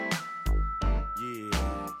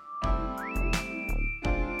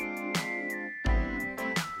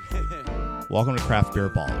Welcome to Craft Beer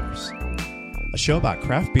Ballers, a show about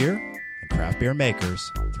craft beer and craft beer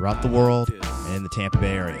makers throughout the world and in the Tampa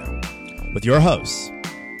Bay area, with your hosts,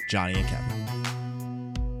 Johnny and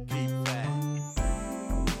Kevin.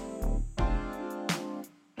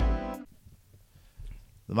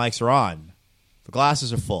 The mics are on. The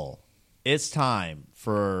glasses are full. It's time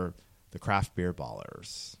for the Craft Beer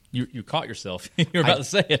Ballers. You caught yourself. You were about to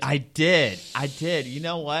say it. I did. You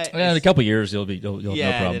know what? Yeah, in a couple of years, you'll no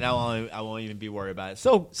problem. And I won't even be worried about it.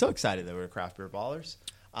 So excited that we're Craft Beer Ballers.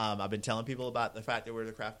 I've been telling people about the fact that we're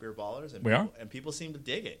the Craft Beer Ballers, and and people seem to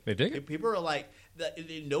dig it. They dig it. People are like,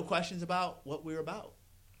 no questions about what we're about.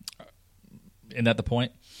 Isn't that the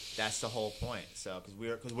point? That's the whole point. So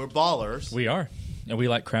because we're ballers, we are, and we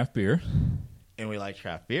like craft beer. And we like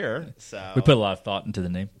craft beer, so we put a lot of thought into the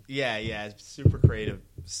name. Yeah, it's super creative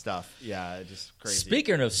stuff. Yeah, just crazy.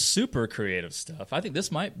 Speaking of super creative stuff, I think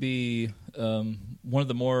this might be one of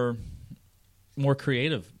the more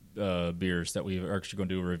creative beers that we are actually going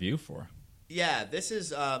to do a review for. Yeah, this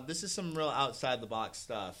is some real outside the box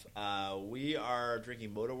stuff. We are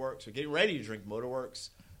drinking Motorworks. We're getting ready to drink Motorworks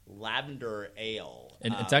Lavender Ale,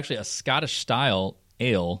 and it's actually a Scottish style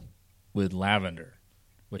ale with lavender.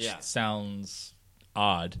 Which sounds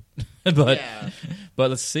odd, but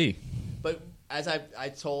let's see. But as I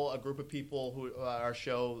told a group of people who our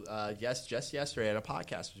show just yesterday at a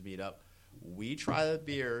podcasters meetup, we try the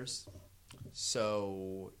beers,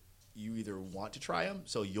 so you either want to try them,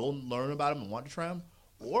 so you'll learn about them and want to try them,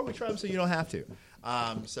 or we try them so you don't have to.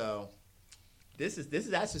 So this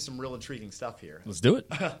is actually some real intriguing stuff here. Let's do it.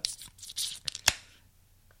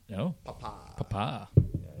 No, Papa.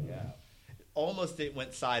 Yeah. Almost it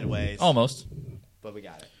went sideways. Almost. But we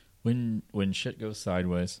got it. When shit goes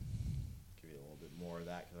sideways. Give you a little bit more of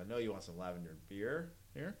that because I know you want some lavender beer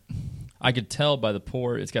here. I could tell by the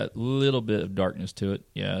pour. It's got a little bit of darkness to it.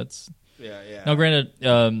 Yeah, it's. Yeah. Now, granted,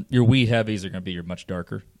 your wee heavies are going to be much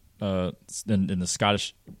darker than the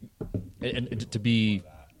Scottish. And to be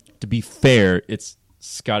fair, it's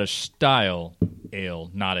Scottish style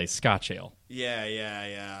ale, not a Scotch ale.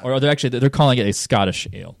 Yeah. Or they're calling it a Scottish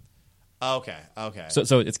ale. Okay.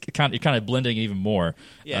 So it's kind of blending even more.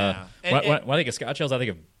 Yeah. When I think of Scotch ales, I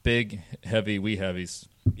think of big, heavy, wee heavies.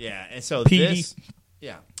 Yeah, and so peaty,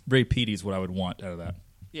 yeah, very peaty is what I would want out of that.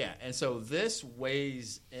 Yeah, and so this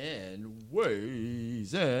weighs in,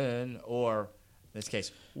 or in this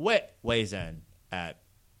case, weighs in at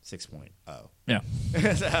 6.0. Yeah.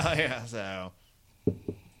 So.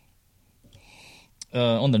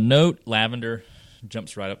 On the note, lavender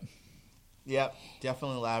jumps right up. Yep,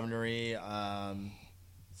 definitely lavendery.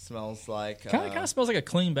 Smells like kind of smells like a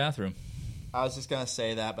clean bathroom. I was just gonna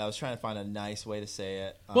say that, but I was trying to find a nice way to say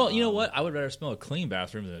it. Well, you know what? I would rather smell a clean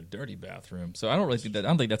bathroom than a dirty bathroom. So I don't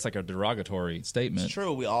think that's like a derogatory statement. It's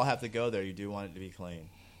true. We all have to go there. You do want it to be clean.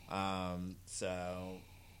 Yeah,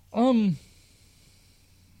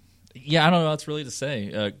 I don't know what's really to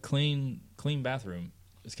say. Clean bathroom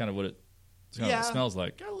is kind of what it smells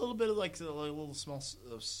like. Got a little bit of like a little smell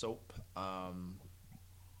of soap.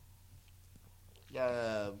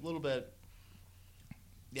 Yeah, a little bit.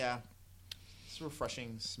 Yeah, it's a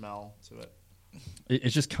refreshing smell to it.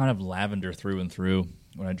 It's just kind of lavender through and through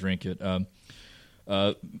when I drink it.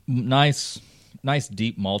 Nice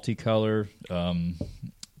deep malty color.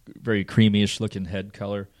 Very creamy-ish looking head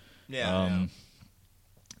color. Yeah.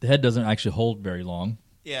 The head doesn't actually hold very long.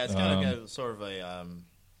 Yeah, it's kind of sort of a.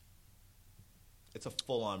 It's a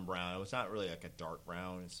full-on brown. It's not really like a dark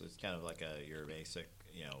brown. It's kind of like your basic,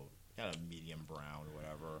 kind of medium brown or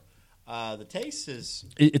whatever. The taste is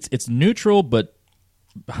it's neutral but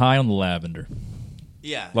high on the lavender.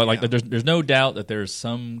 Yeah, there's no doubt that there's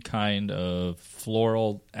some kind of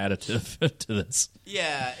floral additive to this.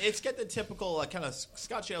 Yeah, it's got the typical kind of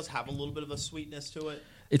Scotch ales have a little bit of a sweetness to it.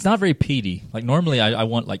 It's not very peaty. Like normally, I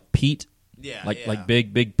want like peat. Yeah, like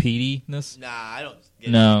big peatiness. Nah, I don't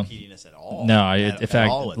get any peatiness at all. No, in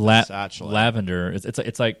fact, lavender.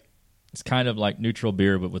 It's kind of like neutral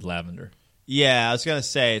beer, but with lavender. Yeah, I was gonna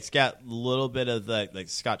say it's got a little bit of the like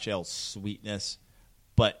Scotch ale sweetness,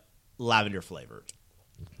 but lavender flavored.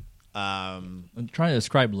 I'm trying to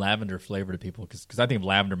describe lavender flavor to people because I think of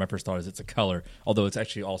lavender. My first thought is it's a color, although it's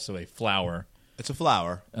actually also a flower. It's a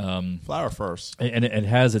flower. Flower first, and it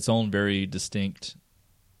has its own very distinct.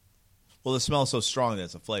 Well, the smell is so strong that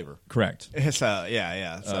it's a flavor. Correct. So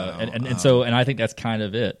yeah. So, and I think that's kind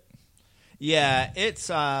of it. Yeah, it's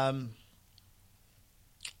hard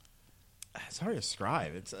to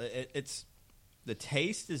describe. It's the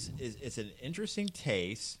taste is an interesting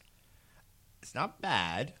taste. It's not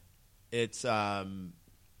bad. It's like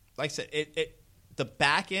I said, the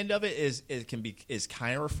back end of it is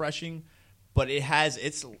kind of refreshing, but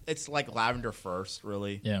it's like lavender first,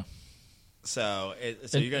 really. Yeah. So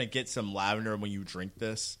you're gonna get some lavender when you drink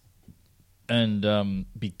this. And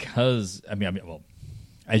because well,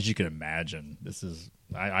 as you can imagine, this is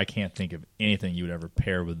I can't think of anything you would ever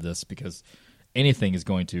pair with this because anything is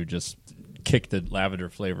going to just kick the lavender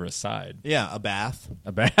flavor aside. Yeah, a bath.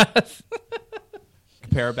 A bath.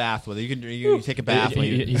 Compare a bath with it. You can take a bath.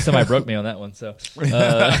 You somebody broke me on that one. So,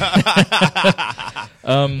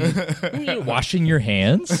 washing your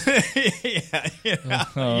hands. Yeah, you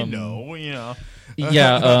know.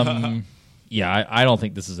 Yeah. I don't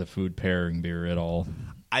think this is a food pairing beer at all.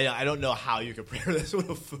 I don't know how you could pair this with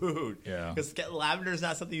a food. Yeah, because lavender is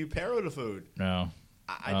not something you pair with a food. No,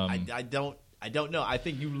 I don't know. I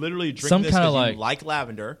think you literally drink some this kind of because you like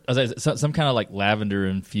lavender. Some kind of like lavender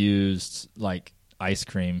infused like ice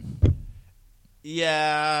cream.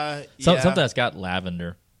 Yeah, something that's got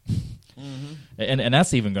lavender, and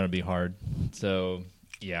that's even going to be hard. So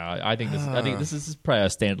yeah, I think this is probably a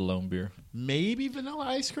standalone beer. Maybe vanilla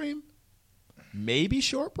ice cream. Maybe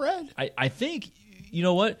shortbread. I think you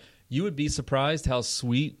know what, you would be surprised how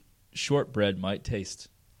sweet shortbread might taste.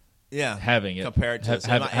 Yeah, having it compared to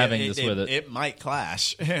having this with it, it might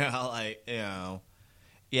clash. Yeah,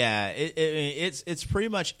 it's pretty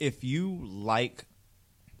much if you like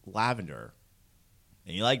lavender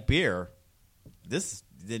and you like beer,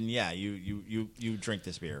 then you drink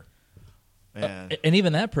this beer. And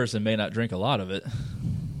even that person may not drink a lot of it.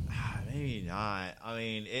 Maybe not. I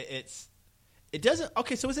mean, it doesn't.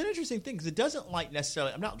 Okay, so it's an interesting thing because it doesn't like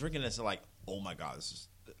necessarily. I'm not drinking this like, oh my god,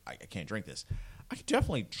 I can't drink this. I can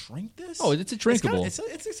definitely drink this. Oh, it's a drinkable. It's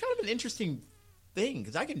kind of an interesting thing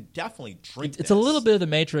because I can definitely drink. It's a little bit of the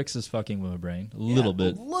Matrix is fucking with my brain. A little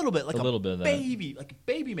bit, like a little bit of that. Like a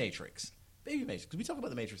baby Matrix, because we talk about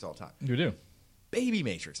the Matrix all the time. You do. Baby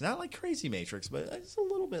Matrix, not like crazy Matrix, but it's a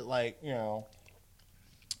little bit like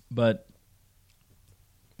But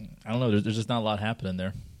I don't know. There's just not a lot happening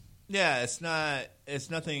there. Yeah, it's not. It's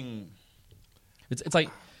nothing. It's like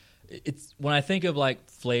when I think of like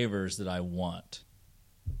flavors that I want,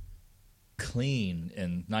 clean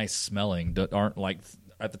and nice smelling that aren't like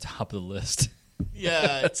at the top of the list.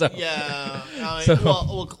 Yeah, yeah.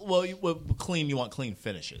 Clean. You want clean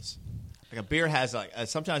finishes. Like a beer has like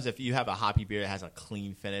sometimes if you have a hoppy beer that has a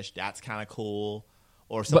clean finish, that's kind of cool.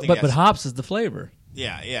 Or something. But hops is the flavor.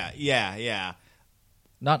 Yeah.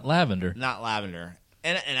 Not lavender.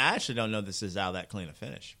 And I actually don't know this is out of that clean a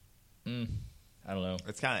finish. I don't know.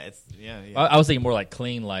 I was thinking more like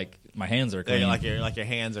clean, like my hands are clean. Like your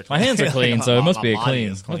hands are clean. My hands are clean, so it must be a clean.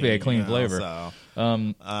 Must be a clean flavor.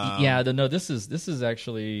 So, no, this is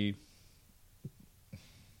actually.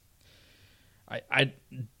 I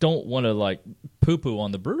don't want to like poo-poo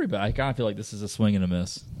on the brewery, but I kind of feel like this is a swing and a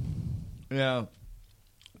miss. Yeah,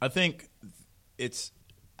 I think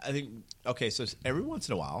okay. So every once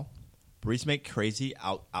in a while, breweries make crazy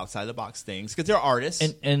outside the box things because they're artists,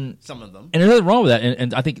 and some of them. And there's nothing wrong with that.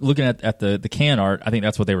 And I think looking at the can art, I think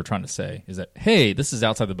that's what they were trying to say is that hey, this is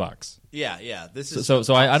outside the box. Yeah. This is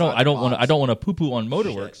so I don't want to poo-poo on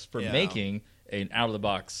Motorworks for making an out of the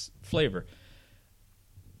box flavor.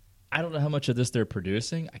 I don't know how much of this they're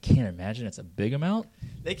producing. I can't imagine it's a big amount.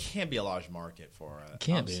 They can't be a large market for it. It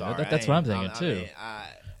can't be. Sorry. That's what I'm thinking too.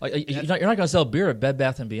 You're not going to sell beer at Bed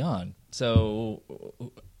Bath & Beyond. So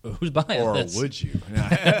who's buying this? Or would you?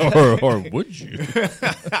 or would you?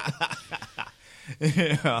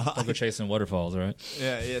 I'll go chasing waterfalls, right?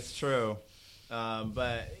 Yeah, it's true.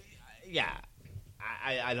 But yeah,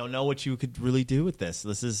 I don't know what you could really do with this.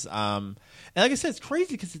 This is and like I said, it's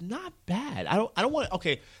crazy because it's not bad. I don't want.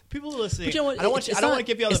 Okay, people listening. But you know what? I don't want to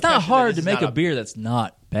give you. It's not hard to make a beer that's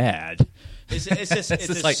not bad. It's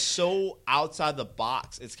just like so outside the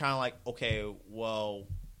box. It's kind of like okay, well.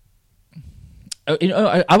 How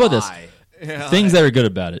about this? Things that are good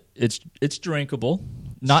about it. It's drinkable.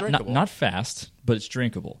 Not fast, but it's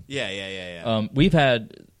drinkable. Yeah. We've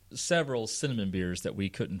had several cinnamon beers that we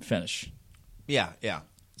couldn't finish. Yeah.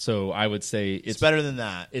 So I would say it's better than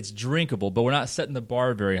that. It's drinkable, but we're not setting the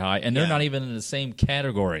bar very high, and they're not even in the same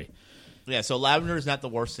category. Yeah, so lavender is not the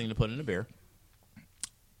worst thing to put in a beer.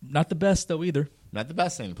 Not the best, though, either. Not the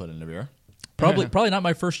best thing to put in a beer. Probably not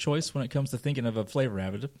my first choice when it comes to thinking of a flavor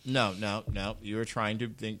additive. No. You were trying to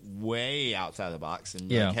think way outside the box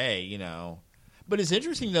and like, hey, But it's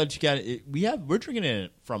interesting though that we're drinking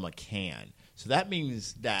it from a can, so that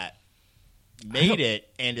means that made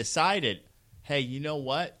it and decided, hey, you know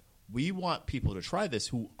what? We want people to try this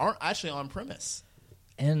who aren't actually on premise.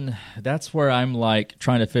 And that's where I'm like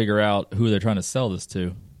trying to figure out who they're trying to sell this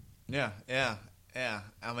to. Yeah.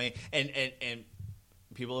 I mean, and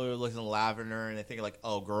people are looking at Lavender and they think like,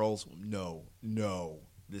 oh, girls, no,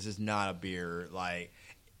 this is not a beer. Like,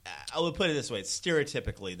 I would put it this way: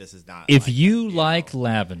 stereotypically, this is not. If like you that, like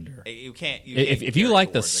lavender, you can't. If you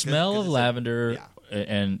like the smell of lavender,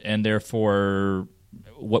 and therefore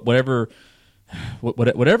whatever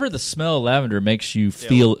the smell of lavender makes you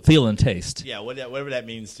feel and taste. Yeah, whatever that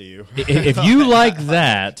means to you. If you like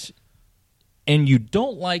that, and you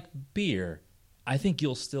don't like beer, I think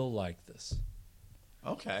you'll still like this.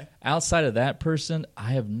 Okay. Outside of that person,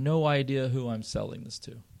 I have no idea who I'm selling this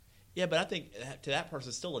to. Yeah, but I think to that person,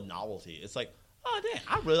 it's still a novelty. It's like, oh, damn,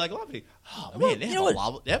 I really like lavender. Oh, man, they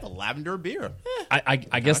have a lavender beer. I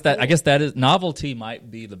guess that is novelty might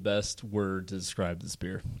be the best word to describe this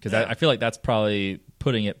beer because I feel like that's probably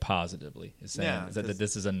putting it positively. Is saying that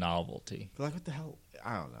this is a novelty. Like, what the hell?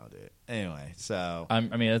 I don't know, dude. Anyway, so I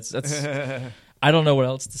mean, that's I don't know what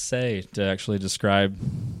else to say to actually describe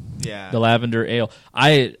the Lavender Ale.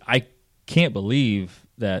 I can't believe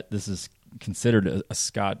that this is considered a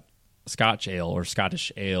Scotch ale or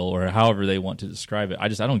Scottish ale or however they want to describe it. I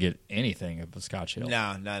don't get anything of a Scotch ale.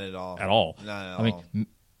 No, not at all. At all. Not at all. I mean,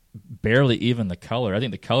 barely even the color. I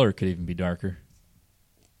think the color could even be darker.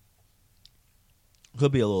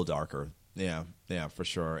 Could be a little darker. Yeah, for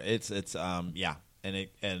sure. It's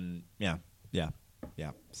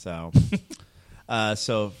So,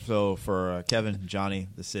 so for Kevin, Johnny,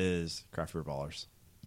 this is Craft Beer Ballers.